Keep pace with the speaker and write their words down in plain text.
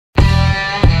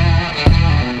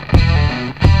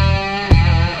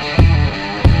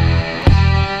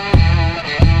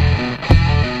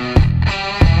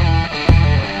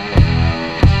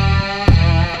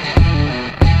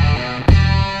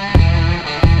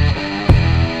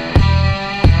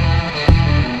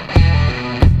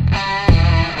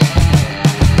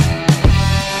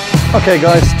Okay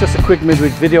guys, just a quick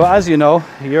midweek video. As you know,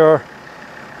 you're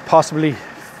possibly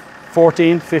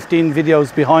 14, 15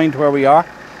 videos behind where we are.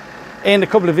 In a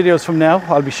couple of videos from now,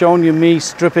 I'll be showing you me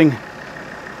stripping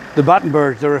the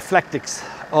Battenberg, the Reflectix,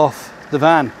 off the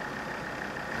van.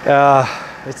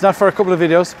 It's not for a couple of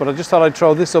videos, but I just thought I'd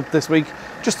throw this up this week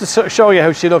just to show you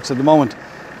how she looks at the moment.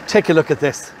 Take a look at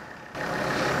this.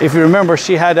 If you remember,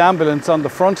 she had ambulance on the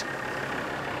front,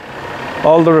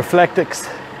 all the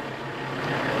Reflectix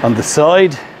on the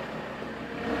side,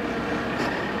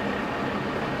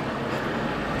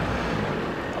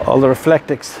 all the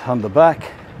Reflectix on the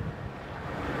back,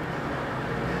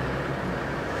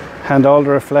 and all the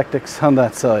Reflectix on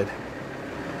that side.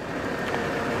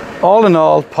 All in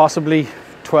all, possibly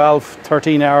 12,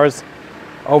 13 hours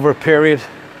over a period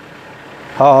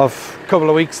of a couple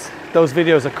of weeks. Those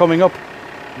videos are coming up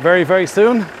very, very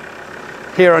soon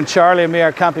here on Charlie and me,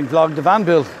 our camping vlog, the van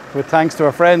build, with thanks to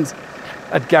our friends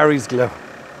at Gary's Glue.